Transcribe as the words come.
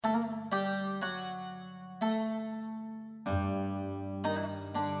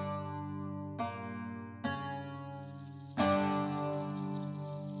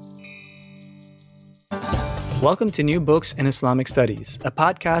Welcome to New Books in Islamic Studies, a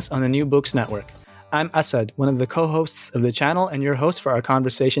podcast on the New Books Network. I'm Asad, one of the co-hosts of the channel and your host for our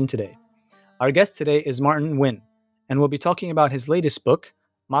conversation today. Our guest today is Martin Nguyen, and we'll be talking about his latest book,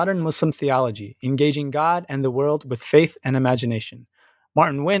 Modern Muslim Theology, Engaging God and the World with Faith and Imagination.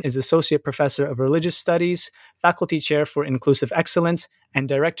 Martin Nguyen is Associate Professor of Religious Studies, Faculty Chair for Inclusive Excellence, and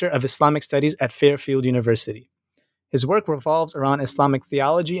Director of Islamic Studies at Fairfield University. His work revolves around Islamic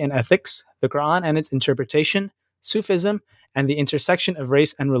theology and ethics, the Quran and its interpretation, Sufism, and the intersection of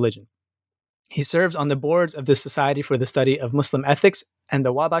race and religion. He serves on the boards of the Society for the Study of Muslim Ethics and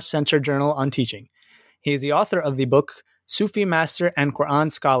the Wabash Center Journal on Teaching. He is the author of the book Sufi Master and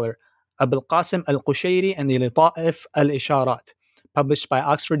Quran Scholar, Abul Qasim al-Qushayri and the Lata'if al-Isharat, published by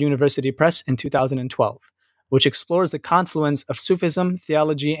Oxford University Press in 2012. Which explores the confluence of Sufism,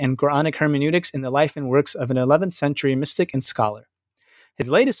 theology, and Quranic hermeneutics in the life and works of an 11th century mystic and scholar. His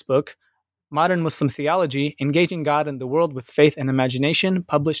latest book, Modern Muslim Theology, Engaging God and the World with Faith and Imagination,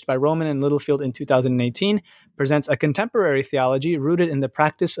 published by Rowman and Littlefield in 2018, presents a contemporary theology rooted in the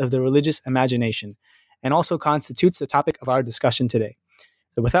practice of the religious imagination, and also constitutes the topic of our discussion today.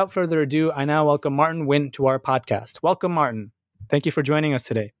 So without further ado, I now welcome Martin Nguyen to our podcast. Welcome, Martin. Thank you for joining us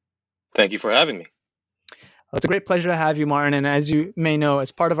today. Thank you for having me. It's a great pleasure to have you, Martin. And as you may know,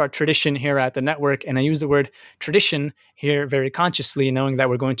 as part of our tradition here at the network, and I use the word tradition here very consciously, knowing that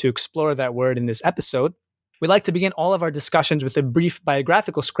we're going to explore that word in this episode, we like to begin all of our discussions with a brief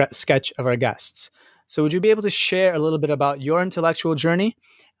biographical sketch of our guests. So would you be able to share a little bit about your intellectual journey,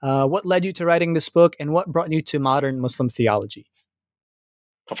 what led you to writing this book, and what brought you to modern Muslim theology?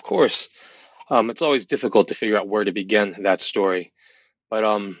 Of course. It's always difficult to figure out where to begin that story. But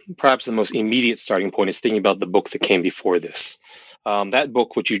perhaps the most immediate starting point is thinking about the book that came before this. That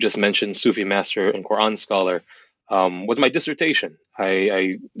book, which you just mentioned, Sufi Master and Quran Scholar, was my dissertation.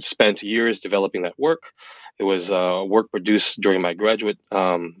 I spent years developing that work. It was work produced during my graduate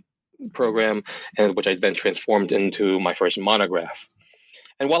program, and which I then transformed into my first monograph.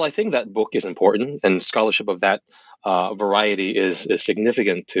 And while I think that book is important, and scholarship of that variety is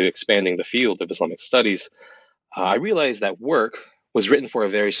significant to expanding the field of Islamic studies, I realized that work was written for a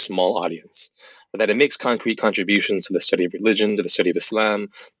very small audience, that it makes concrete contributions to the study of religion, to the study of Islam,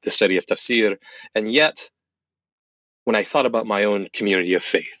 the study of tafsir. And yet, when I thought about my own community of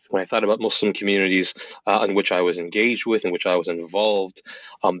faith, when I thought about Muslim communities in which I was engaged with, in which I was involved,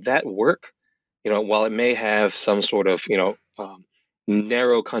 that work, while it may have some sort of,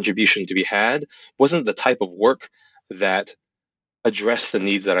 narrow contribution to be had, wasn't the type of work that addressed the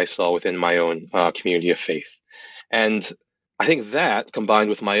needs that I saw within my own community of faith. And I think that, combined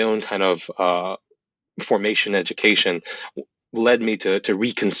with my own kind of formation education, led me to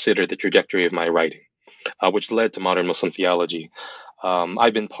reconsider the trajectory of my writing, which led to modern Muslim theology.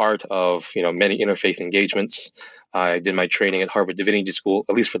 I've been part of many interfaith engagements. I did my training at Harvard Divinity School,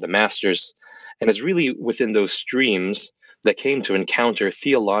 at least for the master's, and it's really within those streams that came to encounter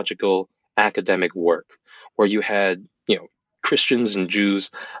theological academic work, where you had Christians and Jews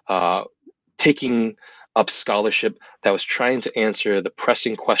taking up scholarship that was trying to answer the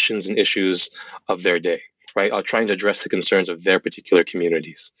pressing questions and issues of their day, right? Trying to address the concerns of their particular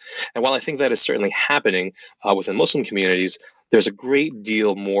communities. And while I think that is certainly happening within Muslim communities, there's a great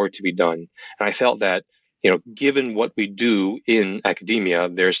deal more to be done. And I felt that, given what we do in academia,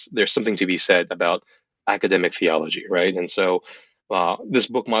 there's something to be said about academic theology, right? And so this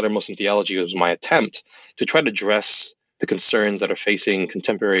book, Modern Muslim Theology, was my attempt to try to address the concerns that are facing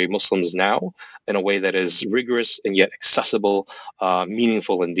contemporary Muslims now in a way that is rigorous and yet accessible,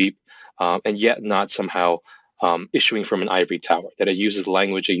 meaningful and deep, and yet not somehow issuing from an ivory tower, that it uses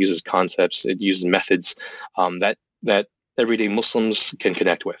language, it uses concepts, it uses methods that everyday Muslims can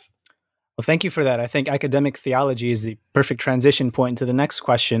connect with. Well, thank you for that. I think academic theology is the perfect transition point to the next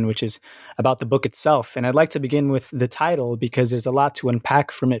question, which is about the book itself. And I'd like to begin with the title because there's a lot to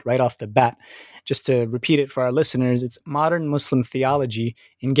unpack from it right off the bat. Just to repeat it for our listeners, it's Modern Muslim Theology,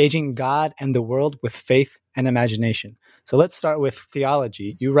 Engaging God and the World with Faith and Imagination. So let's start with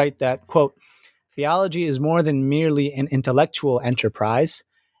theology. You write that, quote, "Theology is more than merely an intellectual enterprise.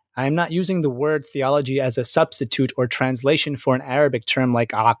 I am not using the word theology as a substitute or translation for an Arabic term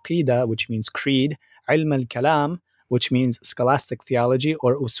like aqidah, which means creed, ilm al-kalam, which means scholastic theology,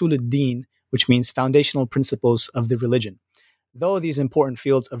 or usul al-din, which means foundational principles of the religion. Though these important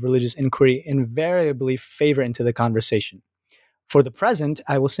fields of religious inquiry invariably favor into the conversation. For the present,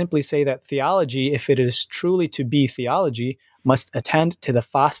 I will simply say that theology, if it is truly to be theology, must attend to the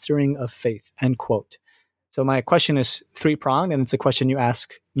fostering of faith," end quote. So my question is three-pronged, and it's a question you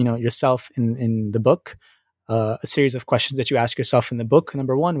ask, yourself in the book, a series of questions that you ask yourself in the book.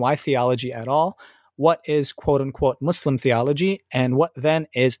 Number one, why theology at all? what is quote unquote Muslim theology and what then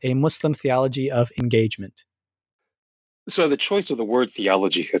is a Muslim theology of engagement? So the choice of the word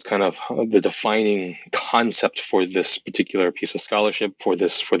theology is kind of the defining concept for this particular piece of scholarship, for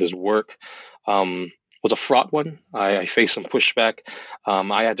this work. Was a fraught one. I faced some pushback.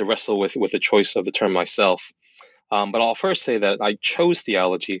 I had to wrestle with the choice of the term myself. But I'll first say that I chose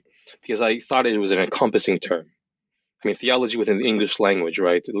theology because I thought it was an encompassing term. I mean, theology within the English language,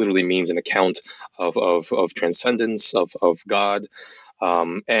 right? It literally means an account of transcendence, of God,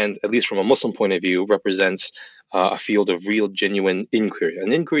 and at least from a Muslim point of view, represents a field of real, genuine inquiry,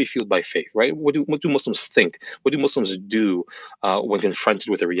 an inquiry fueled by faith, right? What do Muslims think? What do Muslims do when confronted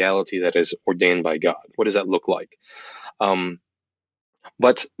with a reality that is ordained by God? What does that look like?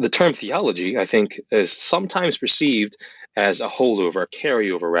 But the term theology, I think, is sometimes perceived as a holdover, a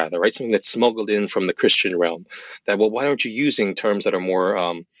carryover, rather, right? Something that's smuggled in from the Christian realm. That, well, why aren't you using terms that are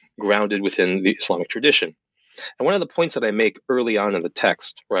more grounded within the Islamic tradition? And one of the points that I make early on in the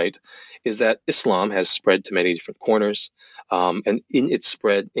text, right, is that Islam has spread to many different corners. And in its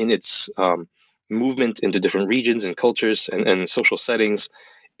spread, in its movement into different regions and cultures and social settings,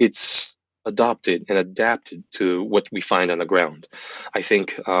 it's adopted and adapted to what we find on the ground. I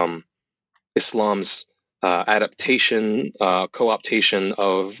think Islam's adaptation, co-optation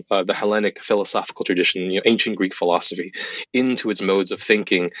of the Hellenic philosophical tradition, ancient Greek philosophy, into its modes of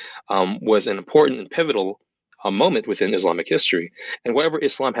thinking was an important and pivotal moment within Islamic history. And wherever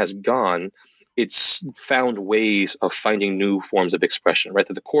Islam has gone, it's found ways of finding new forms of expression, right?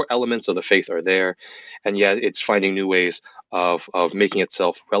 That the core elements of the faith are there, and yet it's finding new ways of making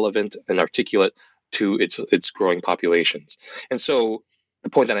itself relevant and articulate to its growing populations. And so the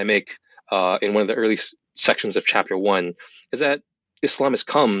point that I make in one of the early sections of chapter 1 is that Islam has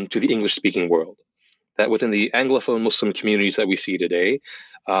come to the English-speaking world. That within the Anglophone Muslim communities that we see today,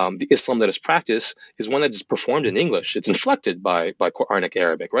 the Islam that is practiced is one that is performed in English. It's inflected by Quranic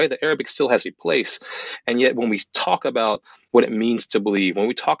Arabic, right? The Arabic still has a place. And yet when we talk about what it means to believe, when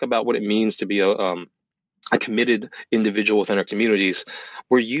we talk about what it means to be a committed individual within our communities,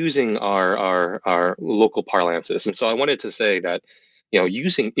 we're using our local parlances. And so I wanted to say that,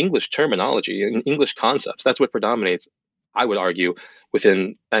 using English terminology and English concepts, that's what predominates, I would argue,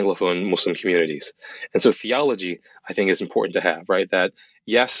 within Anglophone Muslim communities. And so theology, I think, is important to have, right? That,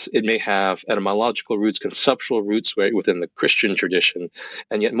 yes, it may have etymological roots, conceptual roots, right, within the Christian tradition,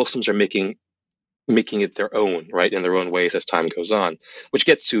 and yet Muslims are making it their own, right, in their own ways as time goes on, which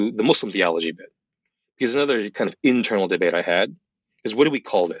gets to the Muslim theology bit. Because another kind of internal debate I had is, what do we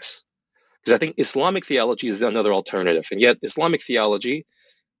call this? Because I think Islamic theology is another alternative. And yet Islamic theology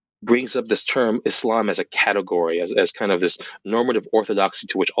brings up this term Islam as a category, as kind of this normative orthodoxy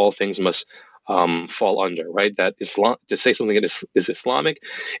to which all things must fall under, right? That Islam, to say something that is Islamic,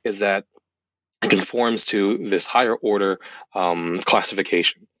 is that it conforms to this higher order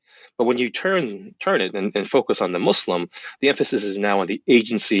classification. But when you turn it and focus on the Muslim, the emphasis is now on the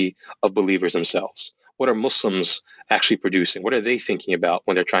agency of believers themselves. What are Muslims actually producing? What are they thinking about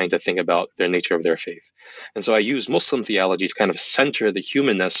when they're trying to think about their nature of their faith? And so I use Muslim theology to kind of center the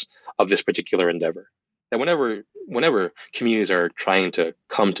humanness of this particular endeavor. And whenever communities are trying to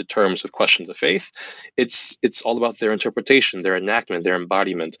come to terms with questions of faith, it's all about their interpretation, their enactment, their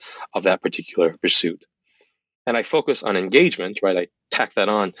embodiment of that particular pursuit. And I focus on engagement, right? I tack that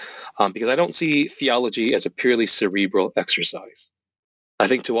on because I don't see theology as a purely cerebral exercise. I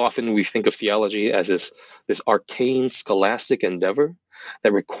think too often we think of theology as this arcane scholastic endeavor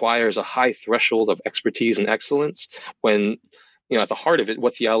that requires a high threshold of expertise and excellence, when, at the heart of it,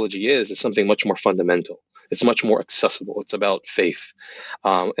 what theology is something much more fundamental. It's much more accessible. It's about faith.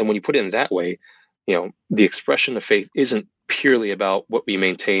 And when you put it in that way, the expression of faith isn't purely about what we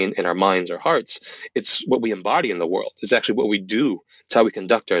maintain in our minds or hearts. It's what we embody in the world. It's actually what we do. It's how we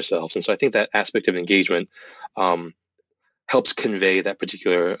conduct ourselves. And so I think that aspect of engagement helps convey that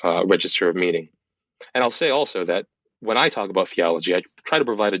particular register of meaning. And I'll say also that when I talk about theology, I try to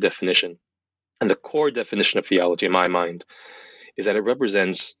provide a definition. And the core definition of theology, in my mind, is that it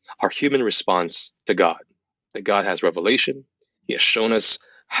represents our human response to God. That God has revelation. He has shown us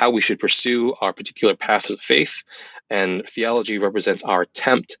how we should pursue our particular paths of faith. And theology represents our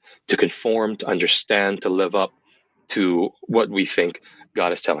attempt to conform, to understand, to live up to what we think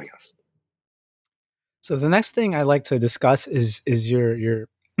God is telling us. So the next thing I like to discuss is your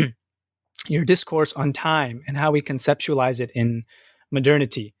your discourse on time and how we conceptualize it in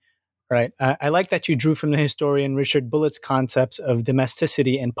modernity. Right. I like that you drew from the historian Richard Bullitt's concepts of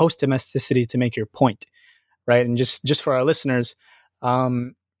domesticity and post-domesticity to make your point. Right. And just for our listeners,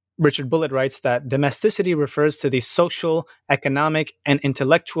 Richard Bullitt writes that domesticity refers to the social, economic, and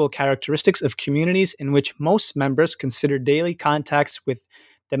intellectual characteristics of communities in which most members consider daily contacts with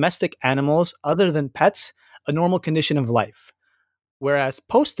domestic animals other than pets a normal condition of life. Whereas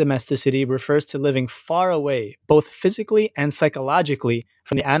post domesticity refers to living far away, both physically and psychologically,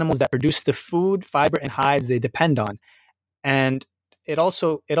 from the animals that produce the food, fiber, and hides they depend on. And it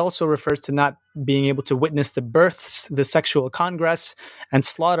also refers to not being able to witness the births, the sexual congress, and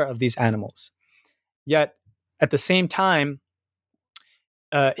slaughter of these animals. Yet, at the same time,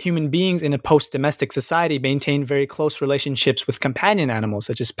 human beings in a post-domestic society maintain very close relationships with companion animals,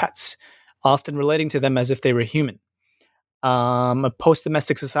 such as pets, often relating to them as if they were human. A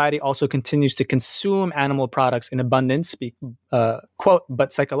post-domestic society also continues to consume animal products in abundance, quote,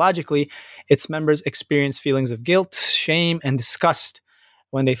 but psychologically, its members experience feelings of guilt, shame, and disgust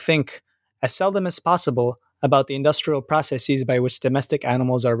when they think, as seldom as possible, about the industrial processes by which domestic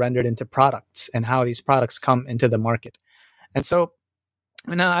animals are rendered into products and how these products come into the market. And so,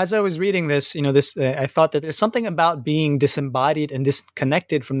 now, as I was reading this, I thought that there's something about being disembodied and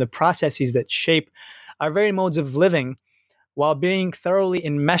disconnected from the processes that shape our very modes of living while being thoroughly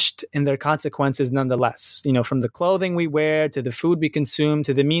enmeshed in their consequences nonetheless. From the clothing we wear to the food we consume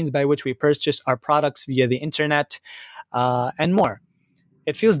to the means by which we purchase our products via the internet, and more.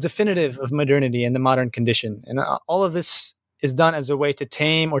 It feels definitive of modernity and the modern condition. And all of this is done as a way to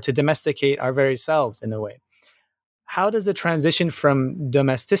tame or to domesticate our very selves in a way. How does the transition from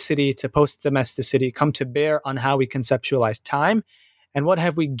domesticity to post domesticity come to bear on how we conceptualize time? And what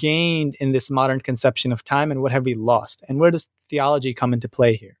have we gained in this modern conception of time, and what have we lost? And where does theology come into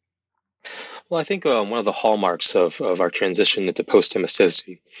play here? Well, I think one of the hallmarks of our transition into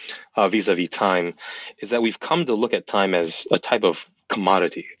post-domesticity vis-a-vis time is that we've come to look at time as a type of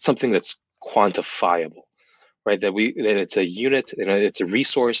commodity. It's something that's quantifiable, right? That it's a unit and it's a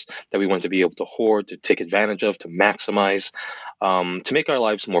resource that we want to be able to hoard, to take advantage of, to maximize, to make our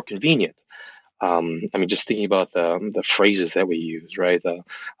lives more convenient. Just thinking about the phrases that we use, right? The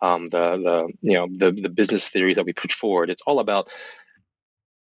business theories that we put forward. It's all about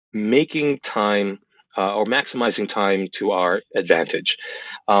making time or maximizing time to our advantage,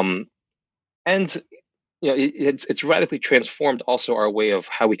 and it's radically transformed also our way of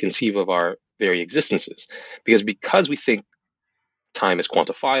how we conceive of our very existences, because we think time is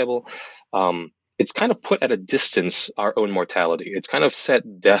quantifiable. It's kind of put at a distance our own mortality. It's kind of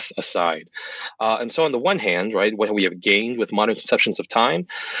set death aside. And so, on the one hand, right, what we have gained with modern conceptions of time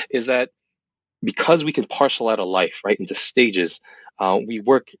is that because we can parcel out a life, right, into stages, we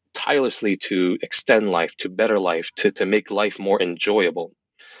work tirelessly to extend life, to better life, to make life more enjoyable.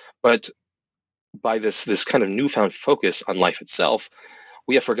 But by this kind of newfound focus on life itself,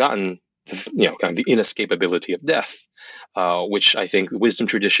 we have forgotten kind of the inescapability of death, which I think wisdom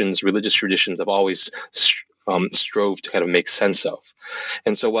traditions, religious traditions have always strove to kind of make sense of.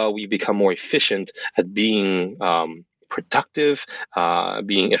 And so while we become more efficient at being productive,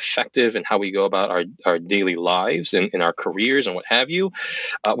 being effective in how we go about our daily lives and in our careers and what have you,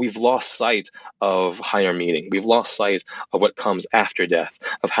 we've lost sight of higher meaning. We've lost sight of what comes after death,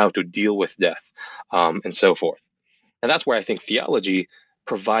 of how to deal with death, and so forth. And that's where I think theology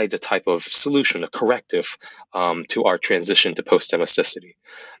provides a type of solution, a corrective to our transition to post-domesticity.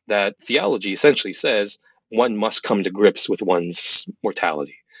 That theology essentially says one must come to grips with one's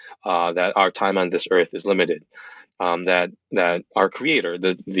mortality, that our time on this earth is limited, that our Creator,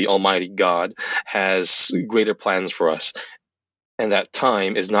 the Almighty God, has greater plans for us, and that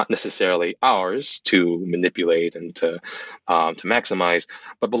time is not necessarily ours to manipulate and to maximize,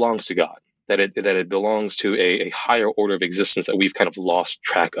 but belongs to God. That it belongs to a higher order of existence that we've kind of lost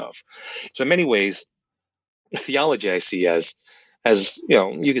track of. So in many ways, theology I see as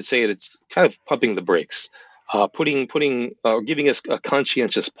you could say it's kind of pumping the brakes, giving us a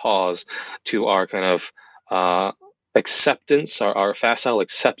conscientious pause to our kind of acceptance, our facile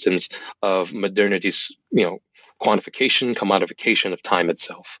acceptance of modernity's quantification, commodification of time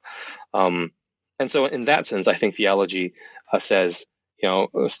itself. And so in that sense, I think theology says,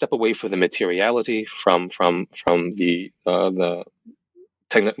 step away from the materiality, from the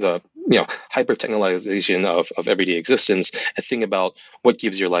hyper technologization of everyday existence, and think about what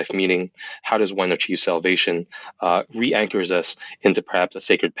gives your life meaning. How does one achieve salvation? Re-anchors us into perhaps a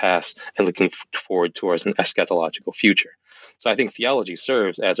sacred past and looking forward towards an eschatological future. So I think theology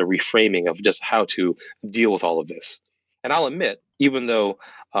serves as a reframing of just how to deal with all of this. And I'll admit, even though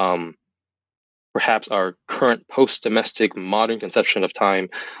perhaps our current post-domestic modern conception of time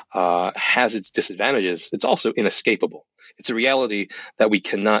has its disadvantages, it's also inescapable. It's a reality that we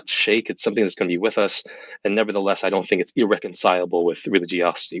cannot shake. It's something that's going to be with us. And nevertheless, I don't think it's irreconcilable with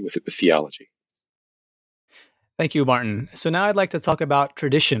religiosity, with theology. Thank you, Martin. So now I'd like to talk about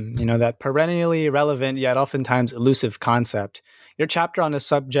tradition, that perennially relevant yet oftentimes elusive concept. Your chapter on the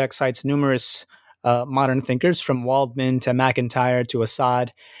subject cites numerous modern thinkers from Waldman to MacIntyre to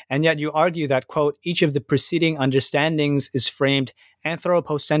Assad, and yet you argue that, quote, each of the preceding understandings is framed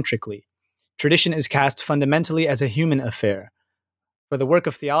anthropocentrically. Tradition is cast fundamentally as a human affair. For the work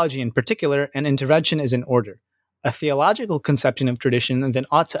of theology in particular, an intervention is in order. A theological conception of tradition then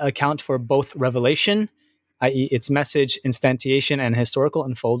ought to account for both revelation, i.e., its message, instantiation, and historical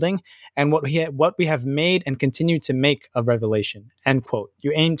unfolding, and what we have made and continue to make of revelation. End quote.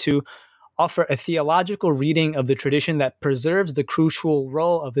 You aim to offer a theological reading of the tradition that preserves the crucial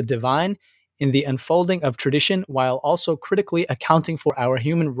role of the divine in the unfolding of tradition while also critically accounting for our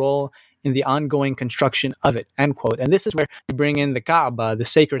human role in the ongoing construction of it, end quote. And this is where you bring in the Kaaba, the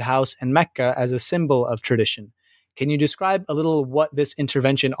sacred house, and Mecca as a symbol of tradition. Can you describe a little what this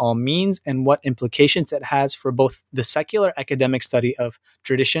intervention all means and what implications it has for both the secular academic study of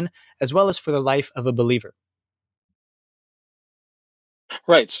tradition as well as for the life of a believer?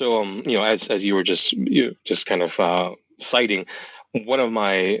 Right. So, as you were just kind of citing, one of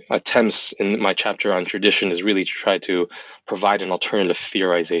my attempts in my chapter on tradition is really to try to provide an alternative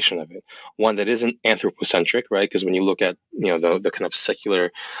theorization of it, one that isn't anthropocentric, right? Because when you look at the kind of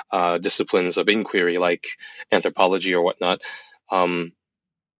secular disciplines of inquiry like anthropology or whatnot, um,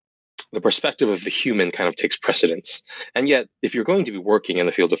 the perspective of the human kind of takes precedence. And yet, if you're going to be working in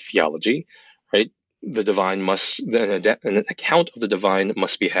the field of theology, right, an account of the divine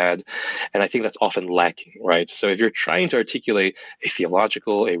must be had. And I think that's often lacking, right? So if you're trying to articulate a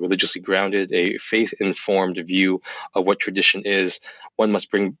theological, a religiously grounded, a faith informed view of what tradition is, one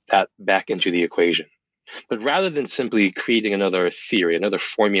must bring that back into the equation. But rather than simply creating another theory, another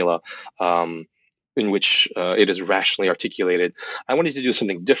formula, in which it is rationally articulated, I wanted to do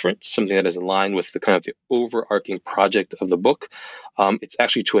something different, something that is in line with the kind of the overarching project of the book. It's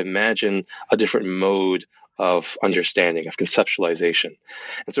actually to imagine a different mode of understanding, of conceptualization.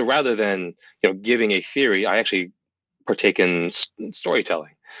 And so rather than giving a theory, I actually partake in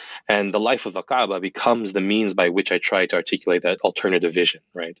storytelling. And the life of the Kaaba becomes the means by which I try to articulate that alternative vision,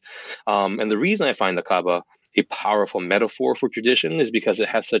 right? And the reason I find the Kaaba a powerful metaphor for tradition is because it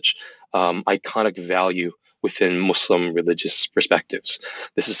has such iconic value within Muslim religious perspectives.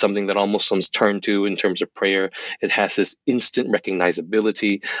 This is something that all Muslims turn to in terms of prayer. It has this instant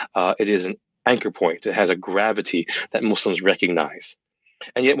recognizability. It is an anchor point. It has a gravity that Muslims recognize.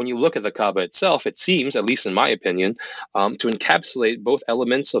 And yet, when you look at the Kaaba itself, it seems, at least in my opinion, to encapsulate both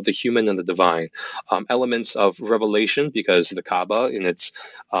elements of the human and the divine, elements of revelation, because the Kaaba, in its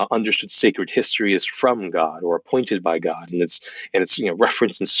understood sacred history, is from God or appointed by God, and it's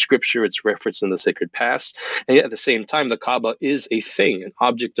referenced in Scripture, it's referenced in the sacred past, and yet at the same time, the Kaaba is a thing, an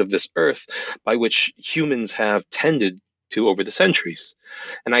object of this earth, by which humans have tended to over the centuries.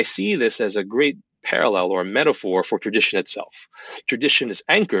 And I see this as a great parallel or metaphor for tradition itself. Tradition is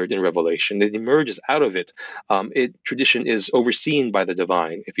anchored in revelation; it emerges out of it. Tradition is overseen by the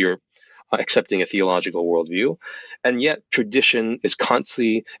divine. If you're accepting a theological worldview, and yet tradition is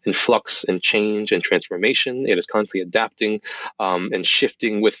constantly in flux and change and transformation. It is constantly adapting and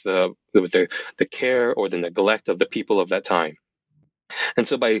shifting with the care or the neglect of the people of that time. And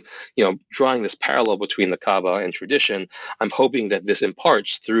so by drawing this parallel between the Kaaba and tradition, I'm hoping that this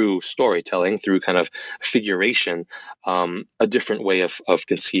imparts through storytelling, through kind of figuration, a different way of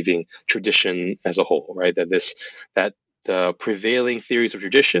conceiving tradition as a whole, right? That the prevailing theories of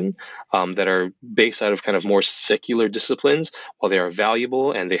tradition that are based out of kind of more secular disciplines, while they are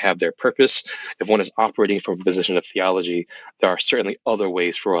valuable and they have their purpose, if one is operating from a position of theology, there are certainly other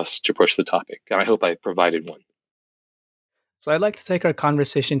ways for us to approach the topic. And I hope I provided one. So I'd like to take our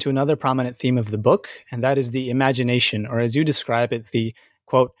conversation to another prominent theme of the book, and that is the imagination, or as you describe it, the,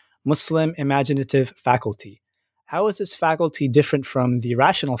 quote, Muslim imaginative faculty. How is this faculty different from the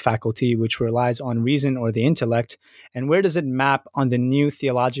rational faculty, which relies on reason or the intellect, and where does it map on the new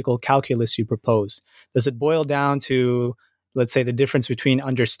theological calculus you propose? Does it boil down to, let's say, the difference between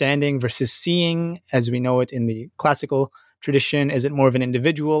understanding versus seeing, as we know it in the classical tradition? Is it more of an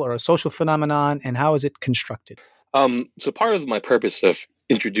individual or a social phenomenon, and how is it constructed? So part of my purpose of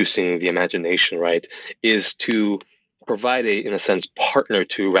introducing the imagination, right, is to provide in a sense, partner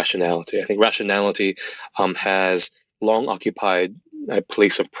to rationality. I think rationality has long occupied a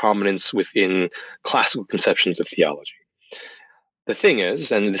place of prominence within classical conceptions of theology. The thing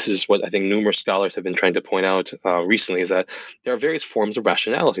is, and this is what I think numerous scholars have been trying to point out recently, is that there are various forms of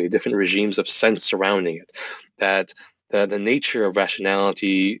rationality, different regimes of sense surrounding it, that the nature of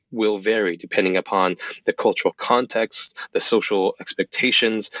rationality will vary depending upon the cultural context, the social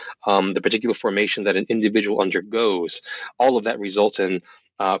expectations, the particular formation that an individual undergoes. All of that results in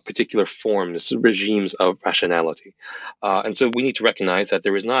particular forms, regimes of rationality. And so we need to recognize that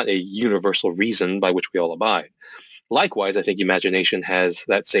there is not a universal reason by which we all abide. Likewise, I think imagination has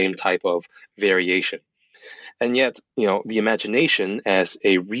that same type of variation. And yet, the imagination as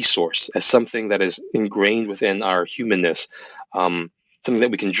a resource, as something that is ingrained within our humanness, something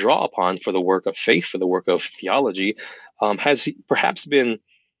that we can draw upon for the work of faith, for the work of theology, has perhaps been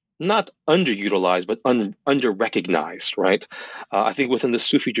not underutilized, but under-recognized, right? I think within the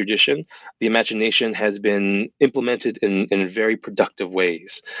Sufi tradition, the imagination has been implemented in very productive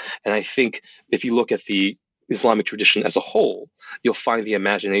ways. And I think if you look at the Islamic tradition as a whole, you'll find the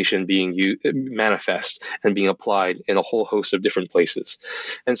imagination being manifest and being applied in a whole host of different places.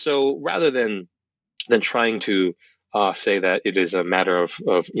 And so rather than trying to say that it is a matter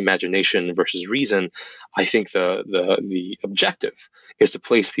of imagination versus reason, I think the objective is to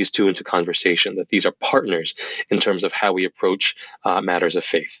place these two into conversation, that these are partners in terms of how we approach matters of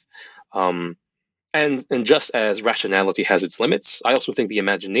faith. And just as rationality has its limits, I also think the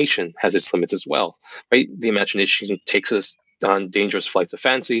imagination has its limits as well, right? The imagination takes us on dangerous flights of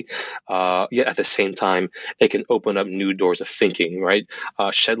fancy, yet at the same time, it can open up new doors of thinking, right?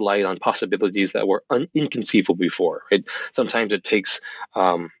 Shed light on possibilities that were inconceivable before, right? Sometimes it takes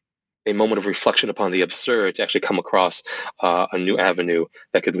a moment of reflection upon the absurd to actually come across a new avenue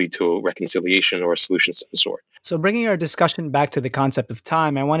that could lead to a reconciliation or a solution of some sort. So, bringing our discussion back to the concept of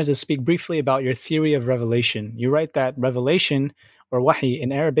time, I wanted to speak briefly about your theory of revelation. You write that revelation, or wahi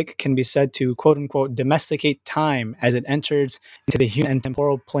in Arabic, can be said to quote unquote domesticate time as it enters into the human and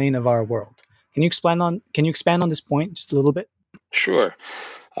temporal plane of our world. Can you expand on this point just a little bit? Sure.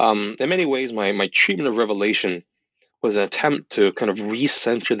 In many ways, my treatment of revelation was an attempt to kind of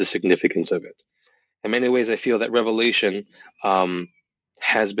recenter the significance of it. In many ways, I feel that revelation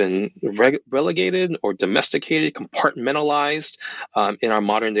has been relegated or domesticated, compartmentalized in our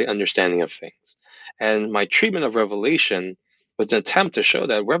modern day understanding of things. And my treatment of revelation was an attempt to show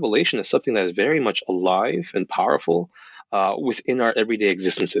that revelation is something that is very much alive and powerful within our everyday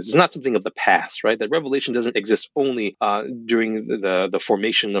existences. It's not something of the past, right? That revelation doesn't exist only during the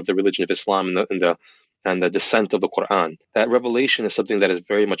formation of the religion of Islam and the descent of the Quran. That revelation is something that is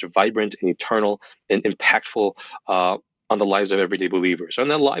very much vibrant and eternal and impactful on the lives of everyday believers, on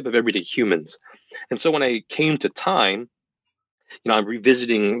the life of everyday humans. And so when I came to time, I'm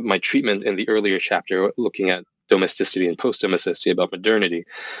revisiting my treatment in the earlier chapter, looking at domesticity and post-domesticity, about modernity,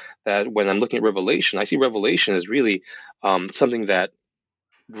 that when I'm looking at revelation, I see revelation as really something that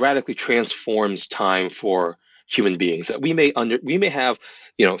radically transforms time for human beings. That we may have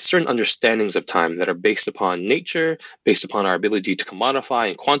certain understandings of time that are based upon nature, based upon our ability to commodify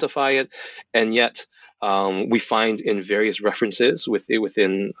and quantify it, and yet we find in various references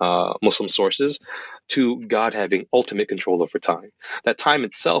within Muslim sources to God having ultimate control over time. That time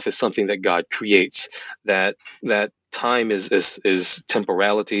itself is something that God creates. That time is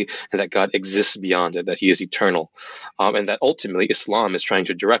temporality, and that God exists beyond it, that He is eternal, and that ultimately Islam is trying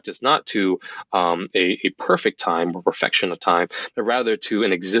to direct us not to a perfect time or perfection of time, but rather to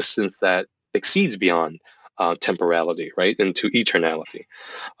an existence that exceeds beyond temporality, right, into eternality.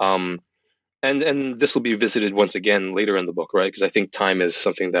 And this will be visited once again later in the book, right? Because I think time is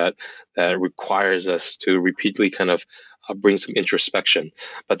something that requires us to repeatedly kind of bring some introspection.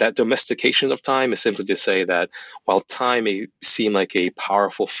 But that domestication of time is simply to say that while time may seem like a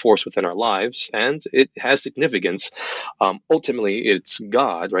powerful force within our lives, and it has significance, ultimately it's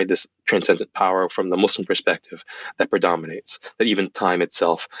God, right? This transcendent power from the Muslim perspective that predominates. That even time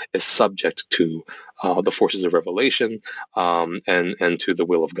itself is subject to the forces of revelation and to the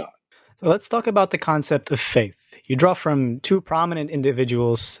will of God. So let's talk about the concept of faith. You draw from two prominent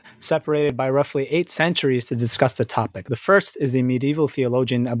individuals separated by roughly 8 centuries to discuss the topic. The first is the medieval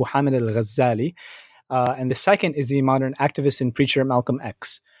theologian Abu Hamid al-Ghazali, and the second is the modern activist and preacher Malcolm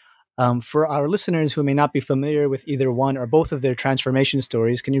X. For our listeners who may not be familiar with either one or both of their transformation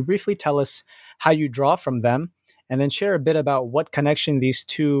stories, can you briefly tell us how you draw from them, and then share a bit about what connection these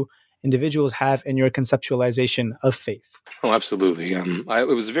two individuals have in your conceptualization of faith? Oh, absolutely. It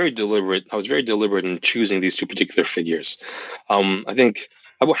was very deliberate. I was very deliberate in choosing these two particular figures. I think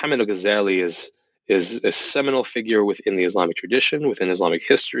Abu Hamid al-Ghazali is a seminal figure within the Islamic tradition, within Islamic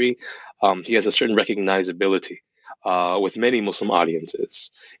history. He has a certain recognizability with many Muslim audiences.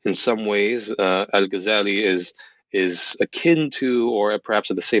 In some ways, al-Ghazali is akin to, or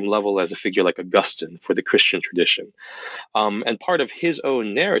perhaps at the same level as, a figure like Augustine for the Christian tradition. And part of his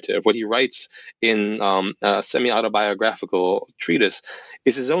own narrative, what he writes in a semi-autobiographical treatise,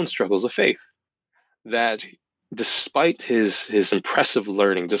 is his own struggles of faith. That despite his impressive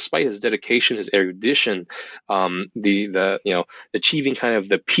learning, despite his dedication, his erudition, the achieving kind of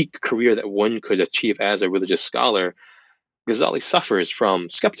the peak career that one could achieve as a religious scholar, Ghazali suffers from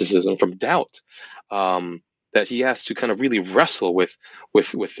skepticism, from doubt. That he has to kind of really wrestle with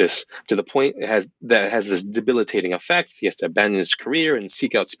this, to the point that it has this debilitating effect. He has to abandon his career and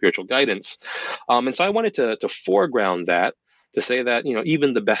seek out spiritual guidance. And so I wanted to foreground that, to say that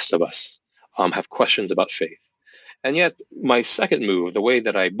even the best of us have questions about faith. And yet, my second move, the way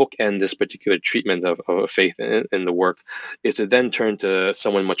that I bookend this particular treatment of faith in the work, is to then turn to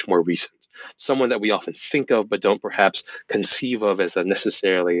someone much more recent, someone that we often think of but don't perhaps conceive of as a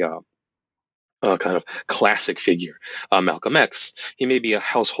necessarily kind of classic figure, Malcolm X. He may be a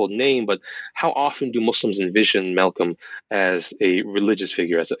household name, but how often do Muslims envision Malcolm as a religious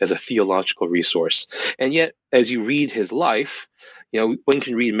figure, as a theological resource? And yet, as you read his life, one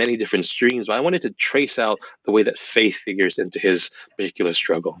can read many different streams, but I wanted to trace out the way that faith figures into his particular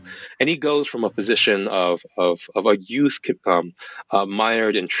struggle. And he goes from a position of a youth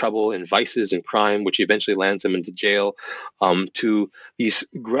mired in trouble and vices and crime, which eventually lands him into jail, to these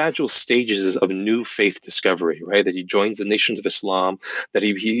gradual stages of new faith discovery, right? That he joins the Nations of Islam, that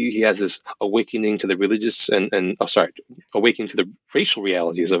he has this awakening to the religious awakening to the racial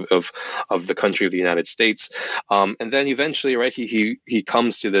realities of the country of the United States, and then eventually, right, he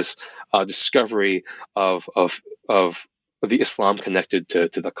comes to this discovery of the Islam connected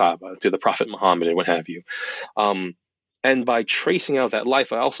to the Kaaba, to the Prophet Muhammad, and what have you. And by tracing out that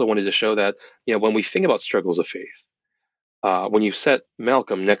life, I also wanted to show that when we think about struggles of faith, when you set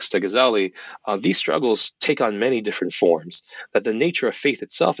Malcolm next to Ghazali, these struggles take on many different forms. That the nature of faith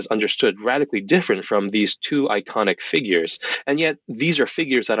itself is understood radically different from these two iconic figures, and yet these are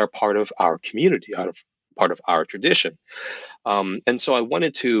figures that are part of our community, part of our tradition. And so I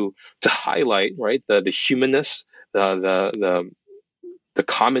wanted to highlight, right, the humanness, the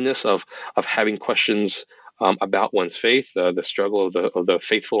commonness of having questions about one's faith, the struggle of the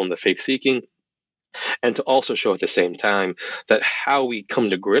faithful and the faith seeking, and to also show at the same time that how we come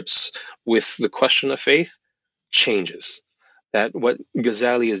to grips with the question of faith changes. That what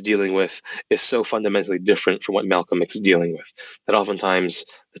Ghazali is dealing with is so fundamentally different from what Malcolm X is dealing with. That oftentimes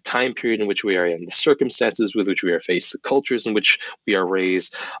the time period in which we are in, the circumstances with which we are faced, the cultures in which we are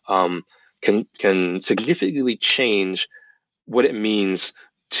raised, can significantly change what it means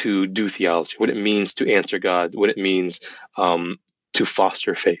to do theology, what it means to answer God, what it means to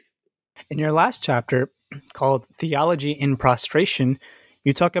foster faith. In your last chapter, called Theology in Prostration,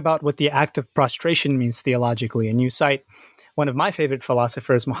 you talk about what the act of prostration means theologically, and you cite one of my favorite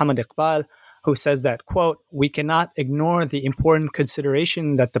philosophers, Muhammad Iqbal, who says that, quote, "We cannot ignore the important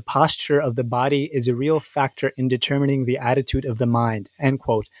consideration that the posture of the body is a real factor in determining the attitude of the mind," end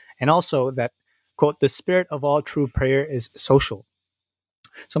quote, and also that, quote, "the spirit of all true prayer is social."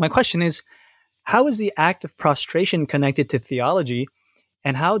 So my question is, how is the act of prostration connected to theology?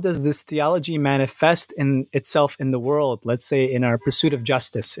 And how does this theology manifest in itself in the world, let's say in our pursuit of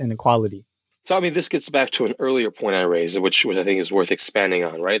justice and equality? So, I mean, this gets back to an earlier point I raised, which I think is worth expanding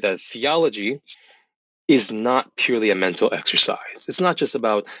on, right? That theology is not purely a mental exercise. It's not just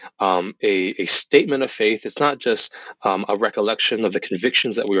about a statement of faith. It's not just a recollection of the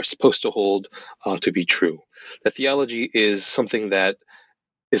convictions that we are supposed to hold to be true. That theology is something that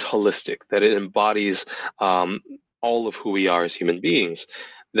is holistic, that it embodies all of who we are as human beings.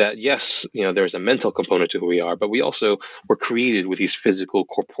 That yes, there's a mental component to who we are, but we also were created with these physical,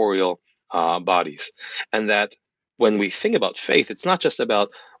 corporeal bodies. And that when we think about faith, it's not just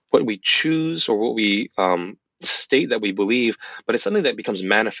about what we choose or what we state that we believe, but it's something that becomes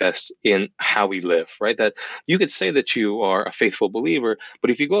manifest in how we live, right? That you could say that you are a faithful believer, but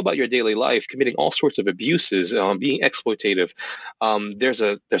if you go about your daily life committing all sorts of abuses, being exploitative, there's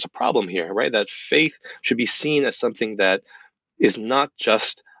a problem here, right? That faith should be seen as something that is not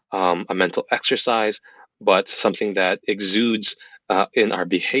just a mental exercise, but something that exudes in our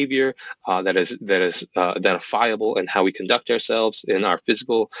behavior, that is identifiable in how we conduct ourselves, in our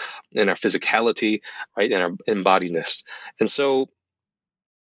physicality, right, in our embodiedness. And so,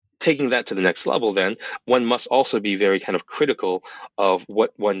 taking that to the next level, then one must also be very kind of critical of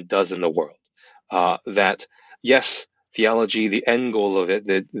what one does in the world. That yes, theology, the end goal of it,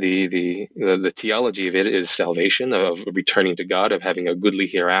 the theology of it is salvation, of returning to God, of having a goodly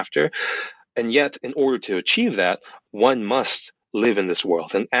hereafter. And yet, in order to achieve that, one must live in this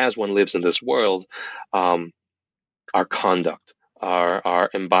world. And as one lives in this world, our conduct, our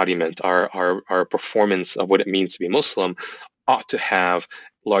embodiment, our performance of what it means to be Muslim ought to have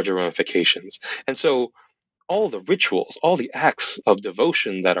larger ramifications. And so all the rituals, all the acts of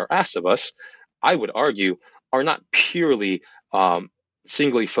devotion that are asked of us, I would argue, are not purely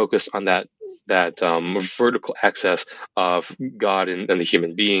singly focused on that vertical access of God and the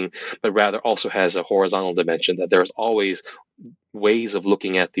human being, but rather also has a horizontal dimension, that there's always ways of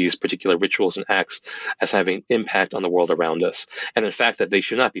looking at these particular rituals and acts as having impact on the world around us. And in fact, that they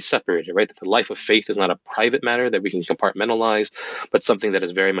should not be separated, right? That the life of faith is not a private matter that we can compartmentalize, but something that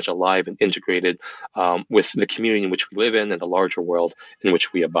is very much alive and integrated with the community in which we live in and the larger world in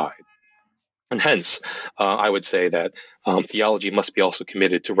which we abide. And hence, I would say that theology must be also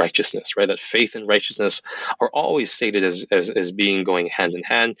committed to righteousness, right? That faith and righteousness are always stated as being going hand in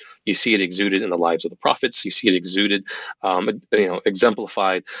hand. You see it exuded in the lives of the prophets. You see it exuded,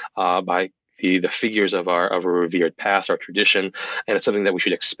 exemplified by the figures of our revered past, our tradition, and it's something that we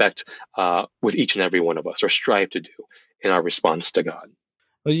should expect with each and every one of us, or strive to do in our response to God.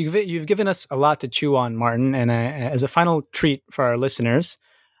 Well, you've given us a lot to chew on, Martin, and as a final treat for our listeners,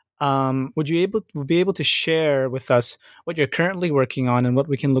 would you be able to share with us what you're currently working on and what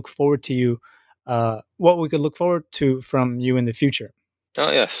we can look forward to what we could look forward to from you in the future?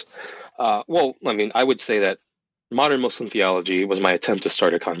 Oh, yes. Well, I mean, I would say that modern Muslim theology was my attempt to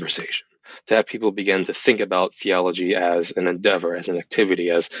start a conversation, to have people begin to think about theology as an endeavor, as an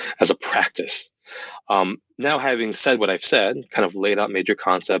activity, as a practice. Now, having said what I've said, kind of laid out major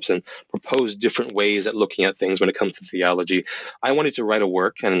concepts and proposed different ways at looking at things when it comes to theology, I wanted to write a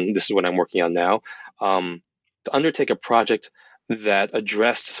work, and this is what I'm working on now, to undertake a project that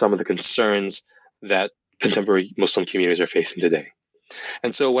addressed some of the concerns that contemporary Muslim communities are facing today.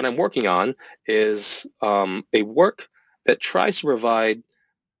 And so what I'm working on is a work that tries to provide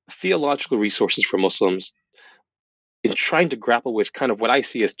theological resources for Muslims in trying to grapple with kind of what I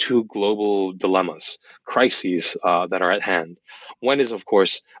see as two global dilemmas, crises that are at hand. One is, of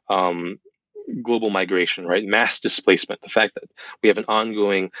course, global migration, right? Mass displacement. The fact that we have an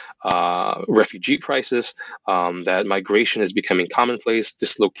ongoing refugee crisis, that migration is becoming commonplace,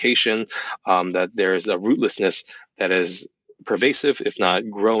 dislocation, that there is a rootlessness that is pervasive, if not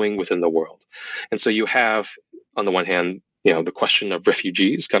growing, within the world. And so you have, on the one hand, the question of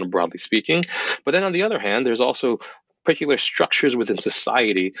refugees, kind of broadly speaking, but then on the other hand, there's also particular structures within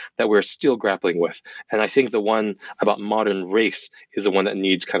society that we're still grappling with. And I think the one about modern race is the one that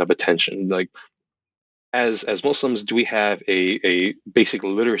needs kind of attention. Like, as Muslims, do we have a basic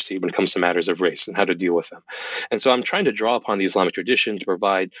literacy when it comes to matters of race and how to deal with them? And so I'm trying to draw upon the Islamic tradition to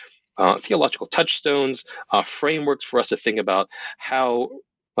provide theological touchstones, frameworks for us to think about how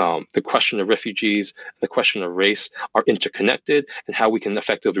the question of refugees, the question of race are interconnected, and how we can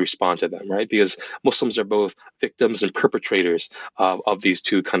effectively respond to them, right? Because Muslims are both victims and perpetrators of these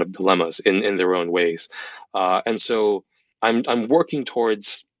two kind of dilemmas in their own ways. And so I'm working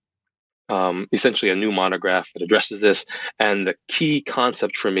towards essentially a new monograph that addresses this. And the key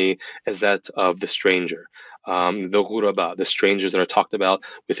concept for me is that of the stranger. The ghuraba, the strangers that are talked about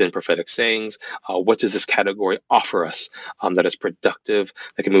within prophetic sayings. What does this category offer us that is productive,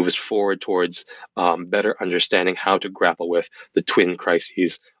 that can move us forward towards better understanding how to grapple with the twin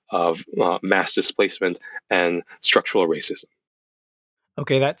crises of mass displacement and structural racism?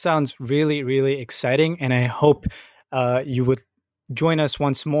 Okay, that sounds really, really exciting. And I hope you would join us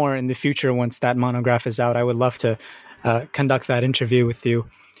once more in the future once that monograph is out. I would love to conduct that interview with you.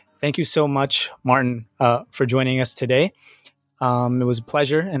 Thank you so much, Martin, for joining us today. It was a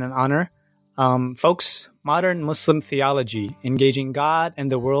pleasure and an honor. Folks, Modern Muslim Theology, Engaging God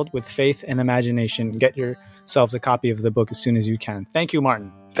and the World with Faith and Imagination. Get yourselves a copy of the book as soon as you can. Thank you,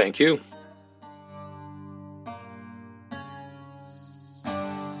 Martin. Thank you.